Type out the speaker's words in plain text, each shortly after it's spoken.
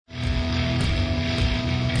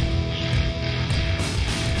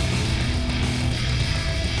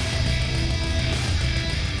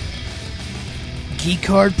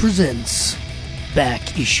Keycard presents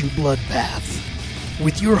Back Issue Bloodbath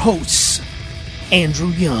with your hosts, Andrew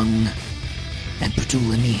Young and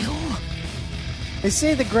Petula Neal. They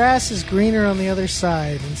say the grass is greener on the other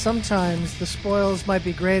side, and sometimes the spoils might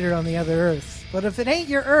be greater on the other earth. But if it ain't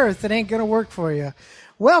your earth, it ain't gonna work for you.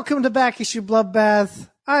 Welcome to Back Issue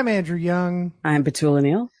Bloodbath. I'm Andrew Young. I'm Petula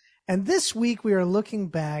Neal. And this week we are looking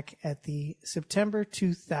back at the September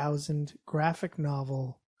 2000 graphic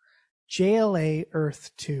novel JLA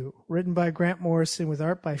Earth 2, written by Grant Morrison with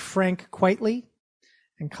art by Frank Quitely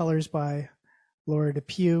and colors by Laura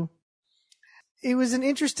Depew. It was an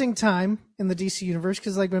interesting time in the DC universe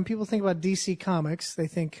because, like, when people think about DC Comics, they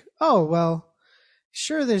think, oh, well,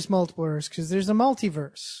 sure, there's multiple Earths because there's a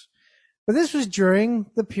multiverse. But this was during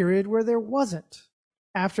the period where there wasn't.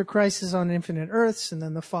 After Crisis on Infinite Earths and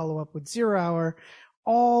then the follow-up with Zero Hour,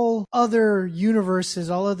 all other universes,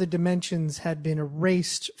 all other dimensions had been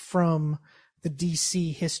erased from the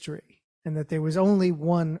DC history, and that there was only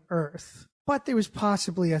one Earth. But there was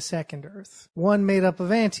possibly a second Earth, one made up of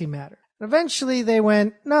antimatter. Eventually they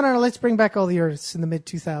went, no, let's bring back all the Earths in the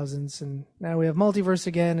mid-2000s, and now we have multiverse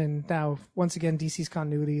again, and now, once again, DC's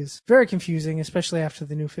continuity is very confusing, especially after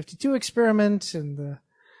the New 52 experiment and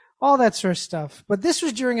all that sort of stuff. But this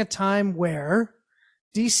was during a time where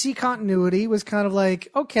DC continuity was kind of like,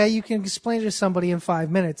 okay, you can explain it to somebody in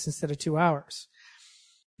 5 minutes instead of 2 hours.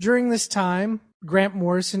 During this time, Grant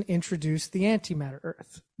Morrison introduced the Antimatter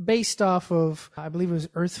Earth, based off of, I believe it was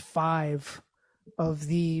Earth 5 of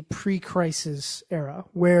the pre-Crisis era,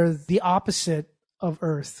 where the opposite of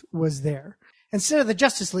Earth was there. Instead of the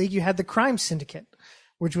Justice League, you had the Crime Syndicate,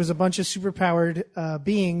 which was a bunch of superpowered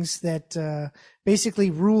beings that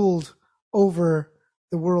basically ruled over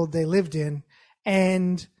the world they lived in.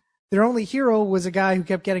 And their only hero was a guy who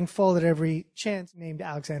kept getting folded every chance, named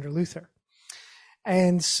Alexander Luthor.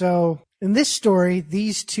 And so in this story,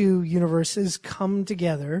 these two universes come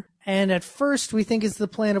together. And at first, we think it's the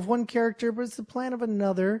plan of one character, but it's the plan of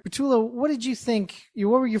another. Petula, what did you think?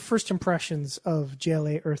 What were your first impressions of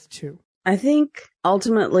JLA Earth 2? I think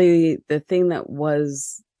ultimately the thing that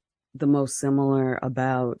was the most similar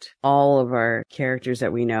about all of our characters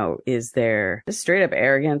that we know is their just straight up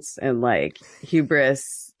arrogance and like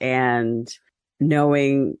hubris and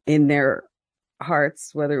knowing in their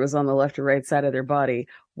hearts, whether it was on the left or right side of their body,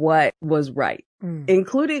 what was right,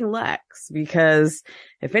 including Lex, because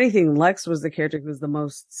if anything, Lex was the character who was the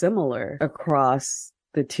most similar across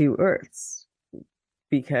the two Earths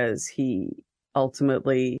because he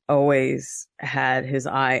ultimately always had his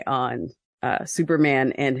eye on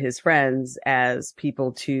Superman and his friends as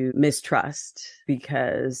people to mistrust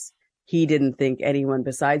because he didn't think anyone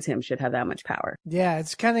besides him should have that much power. Yeah,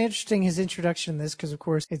 it's kind of interesting, his introduction in this, because, of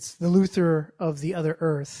course, it's the Luthor of the other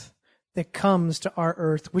Earth that comes to our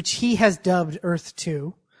Earth, which he has dubbed Earth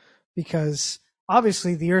 2, because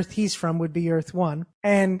obviously the Earth he's from would be Earth 1.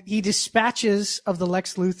 And he dispatches of the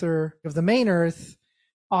Lex Luthor of the main Earth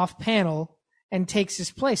off panel and takes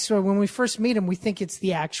his place. So when we first meet him, we think it's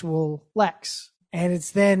the actual Lex. And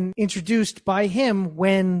it's then introduced by him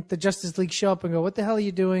when the Justice League show up and go, what the hell are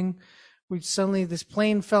you doing? Suddenly this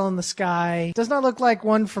plane fell in the sky. Does not look like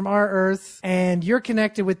one from our Earth. And you're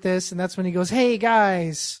connected with this. And that's when he goes, hey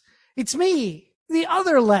guys, it's me, the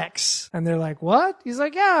other Lex. And they're like, what? He's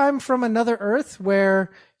like, yeah, I'm from another Earth where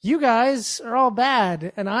you guys are all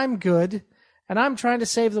bad and I'm good. And I'm trying to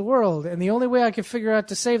save the world. And the only way I could figure out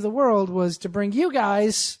to save the world was to bring you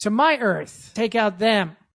guys to my Earth. Take out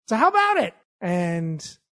them. So how about it?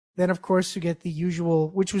 And then, of course, you get the usual,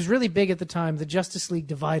 which was really big at the time, the Justice League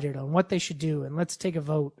divided on what they should do. And let's take a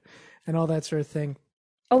vote and all that sort of thing.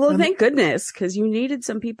 Although, thank goodness, because you needed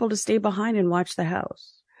some people to stay behind and watch the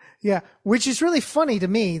house. Yeah, which is really funny to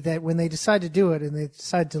me that when they decide to do it and they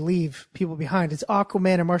decide to leave people behind, it's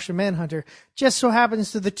Aquaman and Martian Manhunter. Just so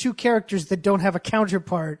happens to the two characters that don't have a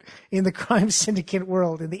counterpart in the Crime Syndicate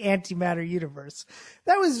world, in the Antimatter universe.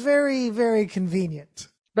 That was very, very convenient.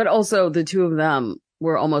 But also the two of them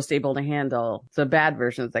were almost able to handle the bad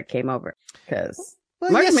versions that came over. Because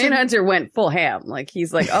Martian Manhunter went full ham. Like,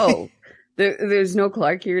 he's like, oh, there's no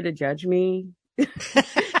Clark here to judge me.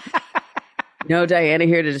 No Diana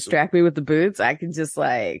here to distract me with the boots. I can just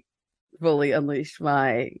like fully unleash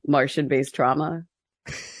my Martian-based trauma.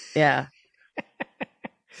 Yeah.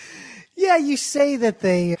 Yeah, you say that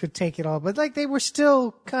they could take it all, but like they were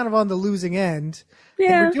still kind of on the losing end.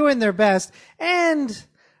 Yeah. They were doing their best. And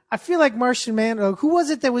I feel like Martian Manhunter, who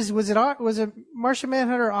was it that was it Martian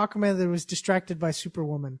Manhunter or Aquaman that was distracted by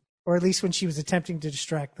Superwoman? Or at least when she was attempting to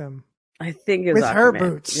distract them. I think it was with her Aquaman.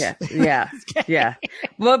 boots. Yeah.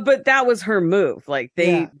 But that was her move. Like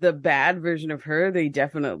the bad version of her, they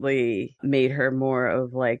definitely made her more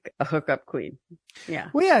of like a hookup queen. Yeah.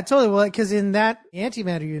 Well, yeah, totally. Well, because in that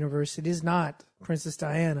antimatter universe, it is not Princess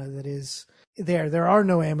Diana that is there. There are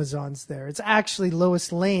no Amazons there. It's actually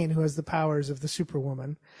Lois Lane who has the powers of the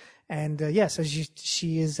Superwoman. And so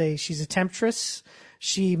she's a temptress.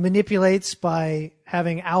 She manipulates by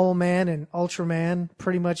having Owlman and Ultraman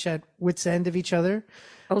pretty much at wit's end of each other.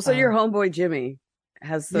 Also, your homeboy Jimmy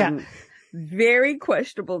has some very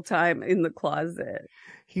questionable time in the closet.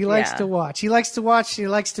 He likes to watch. He likes to watch. He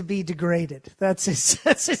likes to be degraded. That's his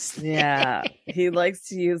thing. Yeah. He likes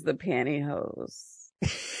to use the pantyhose.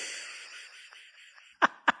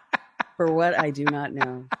 For what I do not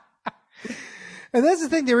know. And that's the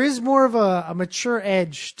thing. There is more of a mature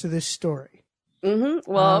edge to this story.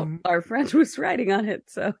 Mm-hmm. Well, our friend was writing on it,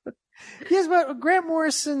 so. Yes, but Grant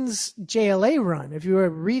Morrison's JLA run, if you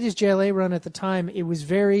read his JLA run at the time, it was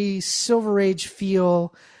very Silver Age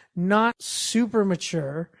feel, not super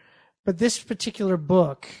mature, but this particular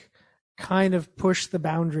book kind of pushed the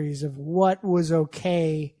boundaries of what was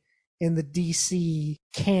okay in the DC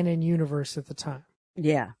canon universe at the time.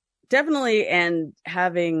 Yeah. Definitely, and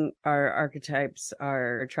having our archetypes,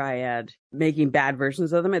 our triad, making bad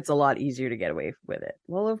versions of them, it's a lot easier to get away with it.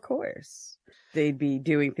 Well, of course, they'd be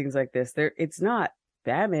doing things like this. It's not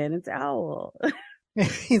Batman, it's Owl.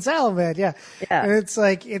 It's Owlman, yeah. And it's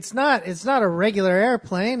like, it's not a regular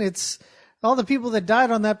airplane. It's all the people that died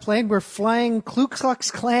on that plane were flying Ku Klux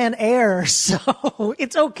Klan air, so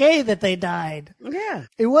it's okay that they died. Yeah.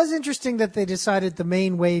 It was interesting that they decided the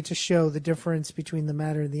main way to show the difference between the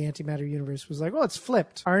matter and the antimatter universe was like, oh, it's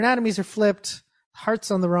flipped. Our anatomies are flipped, heart's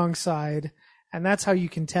on the wrong side, and that's how you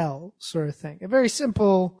can tell, sort of thing. A very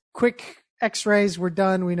simple, quick x-rays, we're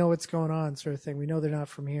done, we know what's going on, sort of thing. We know they're not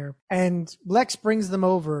from here. And Lex brings them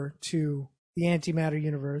over to the antimatter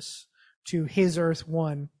universe, to his Earth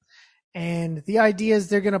 1. And the idea is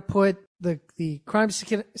they're going to put the crime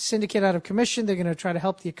syndicate out of commission. They're going to try to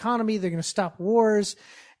help the economy. They're going to stop wars.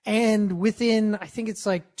 And within, I think it's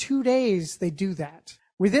like 2 days, they do that.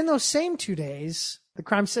 Within those same 2 days, the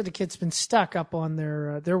crime syndicate's been stuck up on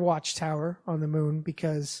their watchtower on the moon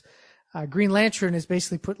because Green Lantern has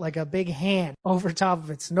basically put like a big hand over top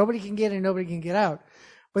of it. So nobody can get in, nobody can get out.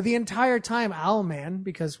 But the entire time, Owlman,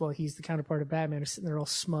 because, well, he's the counterpart of Batman, is sitting there all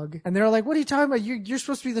smug. And they're like, what are you talking about? You're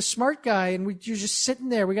supposed to be the smart guy, and you're just sitting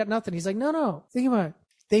there. We got nothing. He's like, no. Think about it.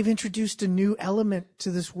 They've introduced a new element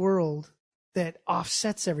to this world that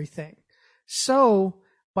offsets everything. So,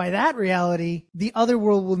 by that reality, the other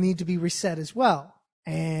world will need to be reset as well.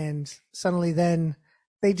 And suddenly then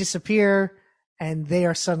they disappear, and they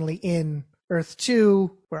are suddenly in Earth 2,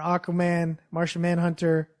 where Aquaman, Martian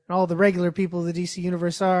Manhunter, all the regular people of the DC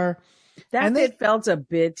universe are. It felt a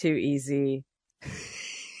bit too easy.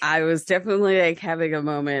 I was definitely like having a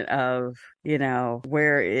moment of,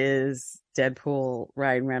 where is Deadpool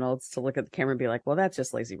Ryan Reynolds to look at the camera and be like, well, that's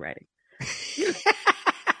just lazy writing.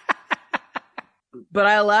 But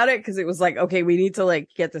I allowed it because it was like, okay, we need to like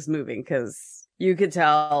get this moving because you could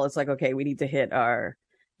tell it's like, okay, we need to hit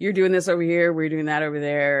you're doing this over here, we're doing that over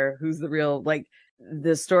there. Who's the real, like,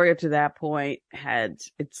 the story up to that point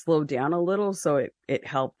it slowed down a little, so it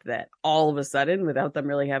helped that all of a sudden, without them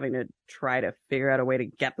really having to try to figure out a way to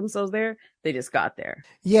get themselves there, they just got there.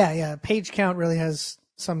 Yeah. Page count really has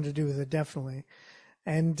something to do with it, definitely.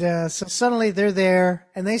 And so suddenly they're there,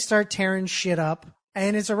 and they start tearing shit up.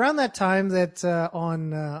 And it's around that time that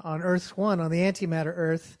on Earth 1, on the antimatter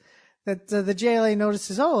Earth, that the JLA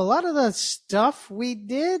notices, a lot of the stuff we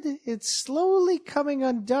did, it's slowly coming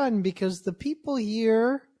undone because the people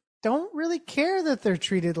here don't really care that they're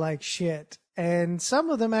treated like shit. And some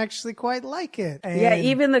of them actually quite like it. And yeah,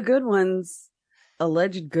 even the good ones,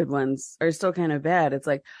 alleged good ones, are still kind of bad. It's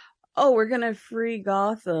like, we're going to free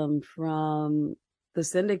Gotham from the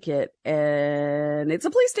Syndicate, and it's a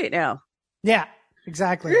police state now. Yeah,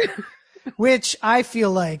 exactly. Which I feel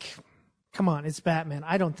like... Come on, it's Batman.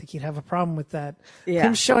 I don't think he'd have a problem with that. Yeah.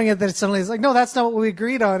 Him showing it that it's suddenly, it's like, no, that's not what we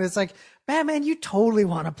agreed on. It's like, Batman, you totally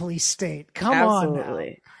want a police state. Come on now.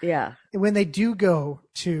 Yeah. When they do go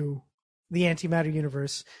to the antimatter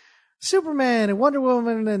universe, Superman and Wonder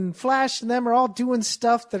Woman and Flash and them are all doing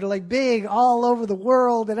stuff that are like big all over the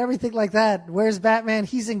world and everything like that. Where's Batman?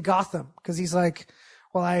 He's in Gotham because he's like,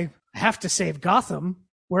 well, I have to save Gotham.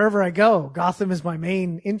 Wherever I go, Gotham is my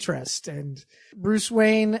main interest. And Bruce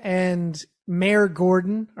Wayne and Mayor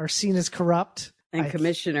Gordon are seen as corrupt. And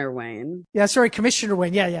Commissioner Wayne. Yeah, sorry, Commissioner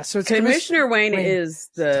Wayne. Yeah. So it's Commissioner Wayne is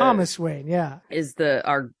the Thomas Wayne. Yeah, is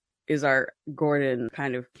is our Gordon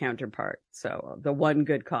kind of counterpart. So the one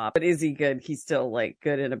good cop. But is he good? He's still like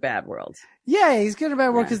good in a bad world. Yeah, he's good in a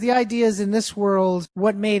bad world because the idea is in this world,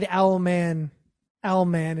 what made Owlman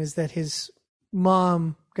is that his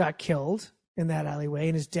mom got killed in that alleyway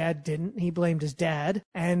and his dad didn't. He blamed his dad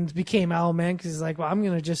and became Owlman because he's like, well, I'm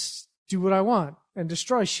going to just do what I want and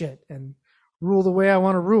destroy shit and rule the way I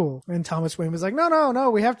want to rule. And Thomas Wayne was like,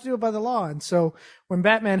 no, we have to do it by the law. And so when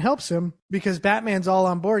Batman helps him, because Batman's all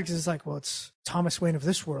on board, because it's like, well, it's Thomas Wayne of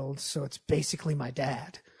this world, so it's basically my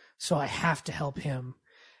dad. So I have to help him.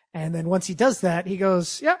 And then once he does that, he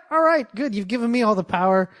goes, yeah, all right, good. You've given me all the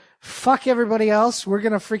power. Fuck everybody else. We're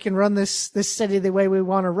going to freaking run this city the way we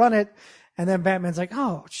want to run it. And then Batman's like,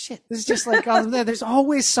 oh, shit. This is just like all of that. There's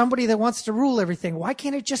always somebody that wants to rule everything. Why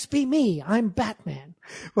can't it just be me? I'm Batman.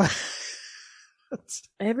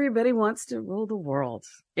 Everybody wants to rule the world.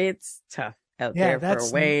 It's tough out there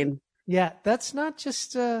for Wayne. Yeah, that's not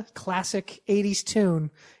just a classic 80s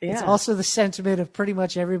tune. Yeah. It's also the sentiment of pretty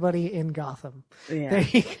much everybody in Gotham. Yeah. There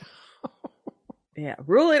you go. Yeah,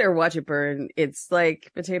 rule it or watch it burn. It's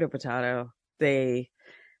like potato. They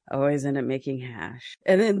always end up making hash.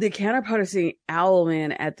 And then the counterpart of seeing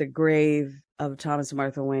Owlman at the grave of Thomas and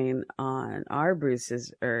Martha Wayne on our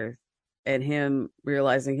Bruce's Earth, and him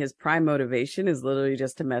realizing his prime motivation is literally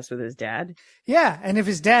just to mess with his dad. Yeah, and if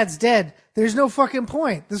his dad's dead, there's no fucking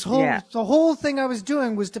point. The whole thing I was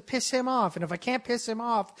doing was to piss him off, and if I can't piss him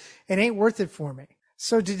off, it ain't worth it for me.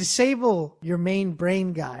 So to disable your main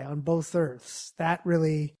brain guy on both Earths, that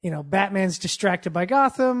really, Batman's distracted by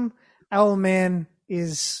Gotham, Owlman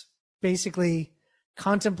is basically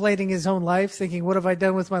contemplating his own life, thinking, what have I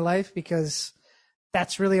done with my life? Because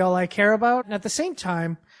that's really all I care about. And at the same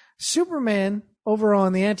time, Superman over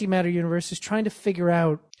on the Antimatter universe is trying to figure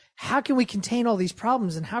out how can we contain all these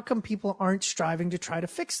problems and how come people aren't striving to try to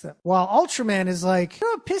fix them? While Ultraman is like,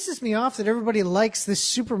 it pisses me off that everybody likes this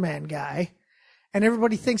Superman guy and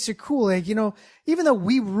everybody thinks they're cool. Like, even though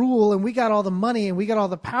we rule and we got all the money and we got all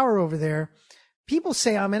the power over there, people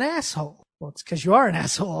say I'm an asshole. Well, it's because you are an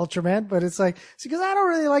asshole, Ultraman, but it's because I don't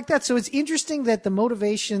really like that. So it's interesting that the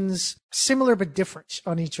motivation's similar but different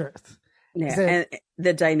on each Earth. Yeah, and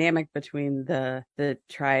the dynamic between the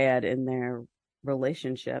triad in their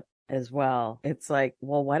relationship as well. It's like,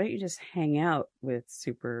 well, why don't you just hang out with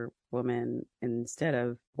Superwoman instead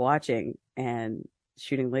of watching and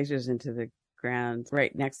shooting lasers into the ground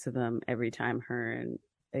right next to them every time her and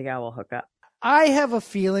the guy will hook up? I have a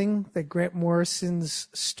feeling that Grant Morrison's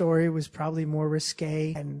story was probably more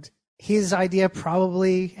risque, and his idea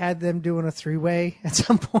probably had them doing a three-way at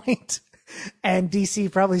some point. And DC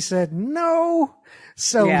probably said no.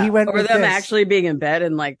 So he went with them actually being in bed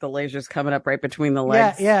and like the lasers coming up right between the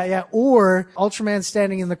legs. Yeah. Or Ultraman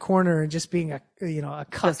standing in the corner and just being a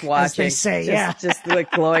cuck, just watching, as they say. Just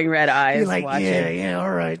like glowing red eyes. Like, watching. All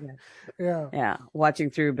right. Yeah. Watching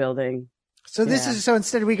through building. So so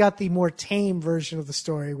instead we got the more tame version of the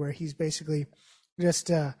story where he's basically just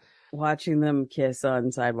watching them kiss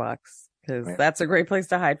on sidewalks. Because that's a great place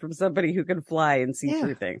to hide from somebody who can fly and see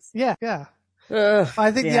through things. Yeah.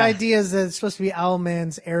 I think the idea is that it's supposed to be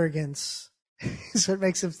Owlman's arrogance. So it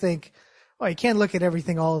makes him think, you can't look at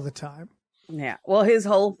everything all of the time. Yeah. Well, his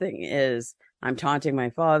whole thing is, I'm taunting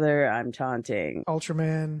my father. I'm taunting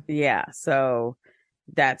Ultraman. Yeah. So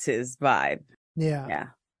that's his vibe. Yeah.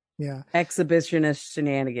 Exhibitionist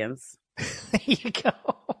shenanigans. There you go.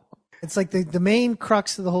 It's like the main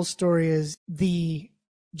crux of the whole story is the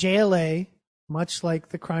JLA, much like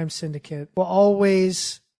the crime syndicate, will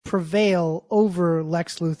always prevail over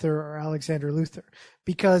Lex Luthor or Alexander Luthor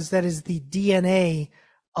because that is the DNA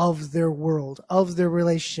of their world, of their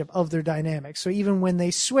relationship, of their dynamic. So even when they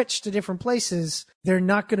switch to different places, they're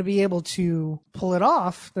not going to be able to pull it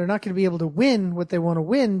off. They're not going to be able to win what they want to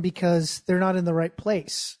win because they're not in the right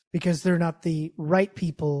place, because they're not the right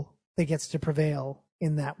people that gets to prevail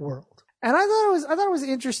in that world. And I thought it was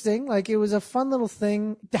interesting. Like, it was a fun little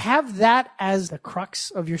thing to have that as the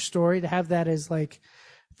crux of your story, to have that as like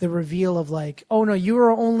the reveal of like, oh no, you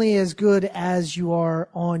are only as good as you are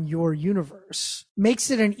on your universe.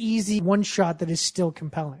 Makes it an easy one shot that is still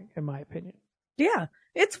compelling, in my opinion. Yeah,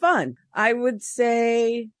 it's fun. I would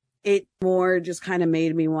say it more just kind of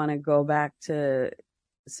made me want to go back to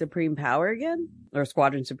Supreme Power again, or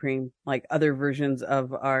Squadron Supreme, like other versions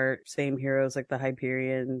of our same heroes, like the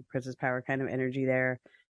Hyperion, Princess Power kind of energy there.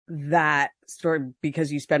 That story,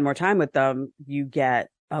 because you spend more time with them, you get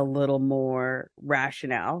a little more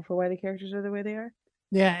rationale for why the characters are the way they are.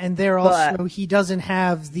 Yeah, and he doesn't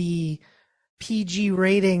have the PG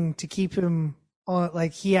rating to keep him on,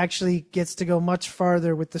 like he actually gets to go much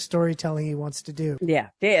farther with the storytelling he wants to do. Yeah,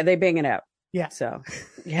 they bang it out. Yeah. So,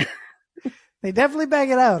 yeah. They definitely bang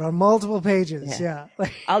it out on multiple pages. Yeah.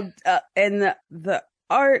 And the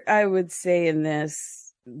art, I would say in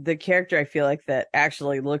this, the character I feel like that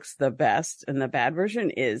actually looks the best in the bad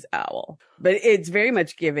version is Owl. But it's very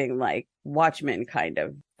much giving like Watchmen kind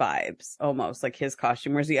of vibes, almost like his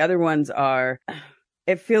costume, whereas the other ones are,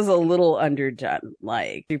 it feels a little underdone.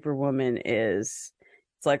 Like Superwoman it's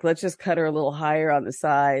like, let's just cut her a little higher on the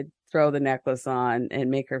side, throw the necklace on,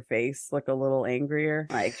 and make her face look a little angrier.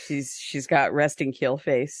 Like she's got resting kill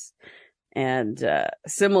face. And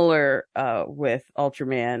similar with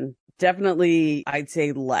Ultraman. Definitely, I'd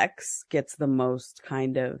say Lex gets the most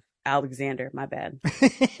kind of Alexander, my bad.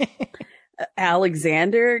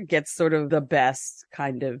 Alexander gets sort of the best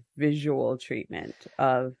kind of visual treatment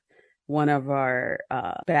of one of our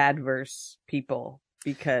Badverse people,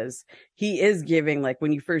 because he is giving, like,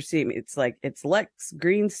 when you first see him, it's like, it's Lex,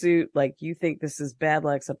 green suit, like, you think this is bad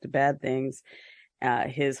Lex up to bad things.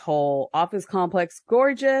 His whole office complex,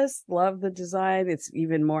 gorgeous. Love the design. It's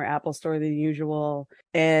even more Apple Store than usual.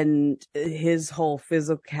 And his whole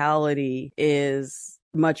physicality is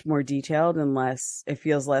much more detailed and it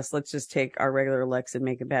feels less, let's just take our regular Lex and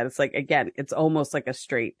make it bad. It's like, again, it's almost like a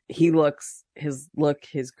straight, his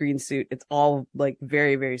green suit, it's all like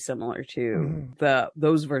very, very similar to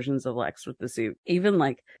those versions of Lex with the suit. Even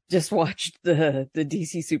like just watched the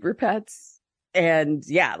DC Super Pets. And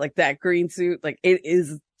yeah, like that green suit, like it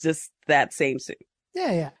is just that same suit.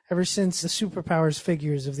 Yeah. Ever since the Superpowers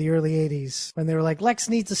figures of the early 80s, when they were like, Lex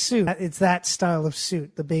needs a suit, it's that style of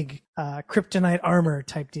suit, the big kryptonite armor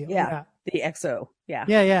type deal. Yeah. The EXO. Yeah.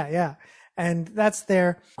 Yeah. And that's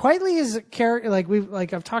there. Quitely is a character,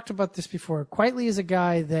 I've talked about this before. Quitely is a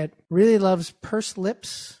guy that really loves pursed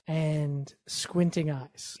lips and squinting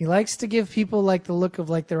eyes. He likes to give people like the look of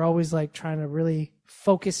like they're always like trying to really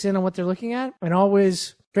focus in on what they're looking at, and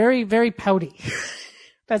always very, very pouty.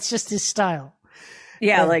 That's just his style.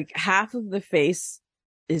 Yeah, like half of the face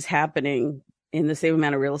is happening in the same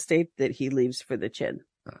amount of real estate that he leaves for the chin.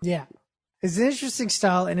 Yeah. It's an interesting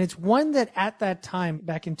style, and it's one that at that time,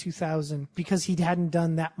 back in 2000, because he hadn't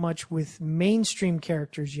done that much with mainstream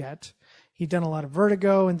characters yet, he'd done a lot of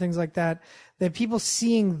Vertigo and things like that people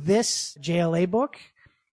seeing this JLA book,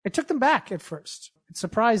 it took them back at first. It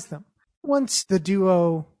surprised them. Once the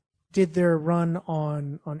duo did their run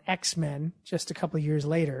on X-Men just a couple of years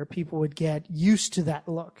later, people would get used to that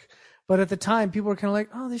look. But at the time, people were kind of like,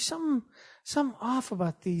 oh, there's something off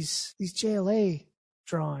about these JLA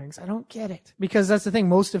drawings. I don't get it. Because that's the thing.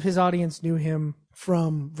 Most of his audience knew him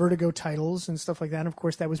from Vertigo titles and stuff like that. And of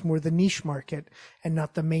course, that was more the niche market and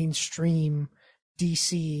not the mainstream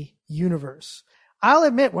DC universe. I'll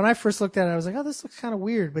admit, when I first looked at it, I was like, oh, this looks kind of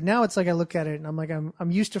weird. But now it's like I look at it and I'm like,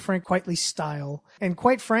 I'm used to Frank Quitely's style. And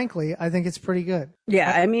quite frankly, I think it's pretty good.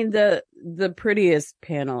 Yeah, I mean, the prettiest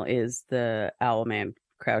panel is the Owlman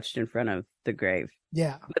crouched in front of the grave.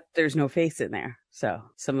 Yeah. But there's no face in there. So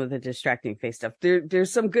some of the distracting face stuff.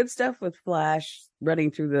 There's some good stuff with Flash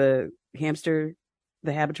running through the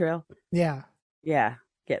habit trail. Yeah. Yeah,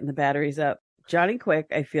 getting the batteries up. Johnny Quick,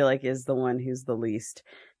 I feel like, is the one who's the least,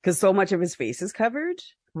 because so much of his face is covered.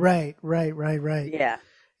 Right. Yeah.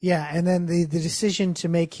 Yeah, and then the decision to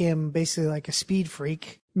make him basically like a speed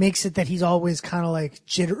freak makes it that he's always kind of like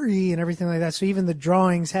jittery and everything like that. So even the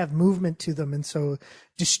drawings have movement to them, and so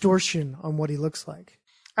distortion on what he looks like.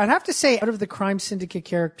 I'd have to say, out of the Crime Syndicate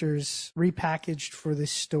characters repackaged for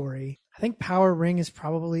this story, I think Power Ring is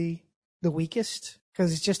probably the weakest,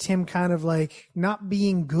 because it's just him kind of like not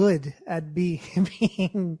being good at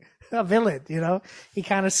being a villain, you know? He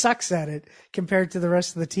kind of sucks at it compared to the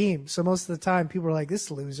rest of the team. So most of the time people are like, this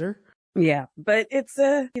loser. Yeah, but it's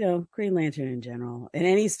Green Lantern in general. In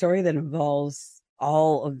any story that involves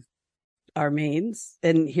all of our mains,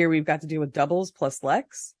 and here we've got to deal with doubles plus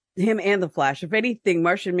Lex, him and the Flash. If anything,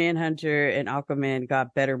 Martian Manhunter and Aquaman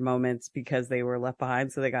got better moments because they were left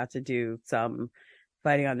behind, so they got to do some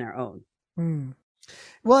fighting on their own.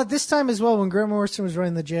 Well, at this time as well, when Grant Morrison was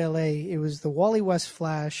running the JLA, it was the Wally West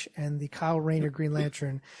Flash and the Kyle Rayner Green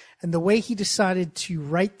Lantern. And the way he decided to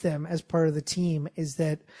write them as part of the team is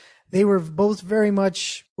that they were both very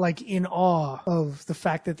much like in awe of the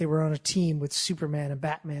fact that they were on a team with Superman and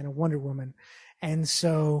Batman and Wonder Woman. And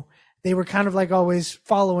so they were kind of like always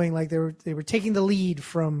following, like they were taking the lead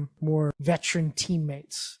from more veteran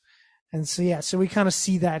teammates. And so, yeah, so we kind of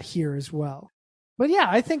see that here as well. But yeah,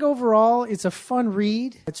 I think overall it's a fun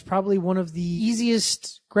read. It's probably one of the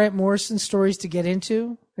easiest Grant Morrison stories to get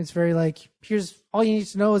into. It's very like, here's all you need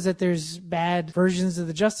to know is that there's bad versions of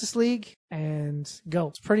the Justice League, and go.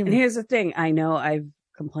 It's pretty. And here's the thing. I know I've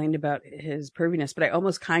complained about his perviness, but I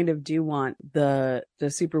almost kind of do want the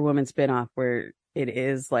Superwoman spinoff where it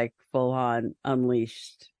is like full on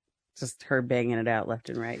Unleashed, just her banging it out left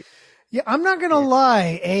and right. Yeah, I'm not gonna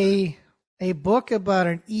lie. A book about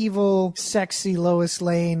an evil, sexy Lois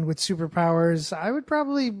Lane with superpowers, I would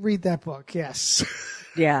probably read that book, yes.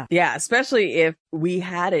 Yeah, especially if we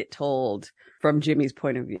had it told from Jimmy's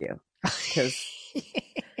point of view. Because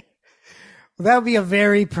that would be a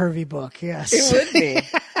very pervy book, yes. It would be,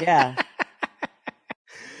 yeah.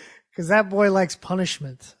 Because that boy likes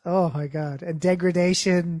punishment. Oh my God. And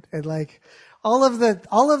degradation and like all of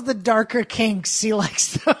the darker kinks, he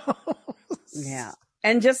likes those. Yeah.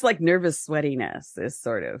 And just like nervous sweatiness is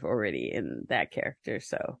sort of already in that character.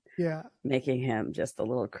 So yeah, making him just a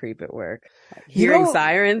little creep at work, hearing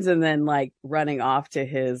sirens and then like running off to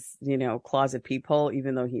his, closet peephole,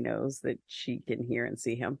 even though he knows that she can hear and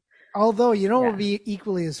see him. Although, what would be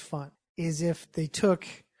equally as fun is if they took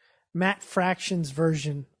Matt Fraction's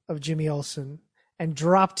version of Jimmy Olsen and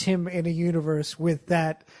dropped him in a universe with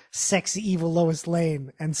that sexy evil Lois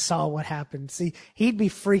Lane and saw what happened. See, he'd be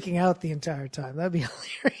freaking out the entire time. That'd be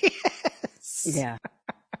hilarious. Yeah.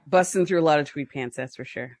 Busting through a lot of tweet pants, that's for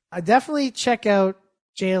sure. I definitely check out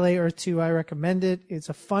JLA Earth 2. I recommend it. It's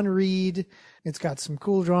a fun read. It's got some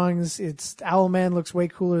cool drawings. Owlman looks way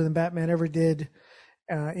cooler than Batman ever did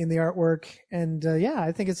in the artwork. And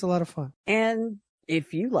I think it's a lot of fun. And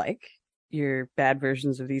if you like your bad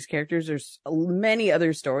versions of these characters, there's many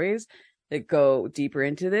other stories that go deeper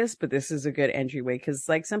into this, but this is a good entryway because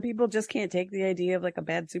like some people just can't take the idea of like a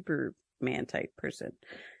bad Superman type person.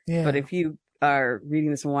 Yeah. But if you are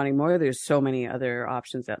reading this and wanting more, there's so many other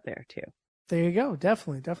options out there too. There you go.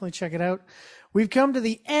 Definitely check it out. We've come to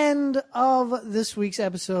the end of this week's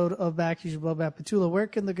episode of Back Issue Bloodbath. Petula, where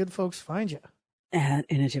can the good folks find you? At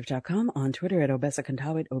initiative.com, on Twitter at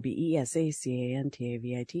Obesacantavit,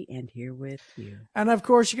 OBESACANTAVIT, and here with you. And of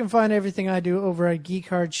course, you can find everything I do over at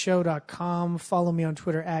geekhardshow.com. Follow me on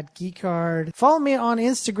Twitter at geekhard. Follow me on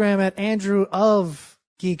Instagram at Andrew of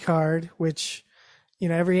Geekhard, which,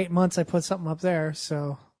 every 8 months I put something up there.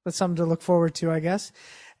 So that's something to look forward to, I guess.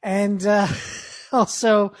 And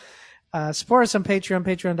also support us on Patreon,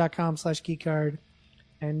 patreon.com/geekhard.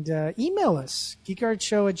 And email us,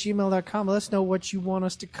 geekhardshow@gmail.com. Let us know what you want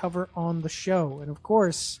us to cover on the show. And, of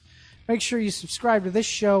course, make sure you subscribe to this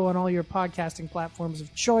show on all your podcasting platforms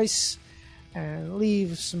of choice. And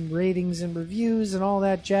leave some ratings and reviews and all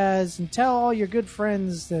that jazz. And tell all your good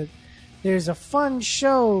friends that there's a fun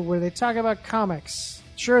show where they talk about comics.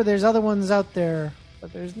 Sure, there's other ones out there,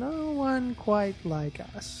 but there's no one quite like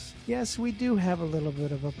us. Yes, we do have a little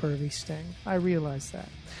bit of a pervy sting. I realize that.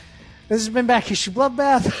 This has been Back Issue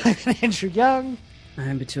Bloodbath. I'm Andrew Young.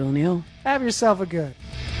 I'm Petula Neal. Have yourself a good.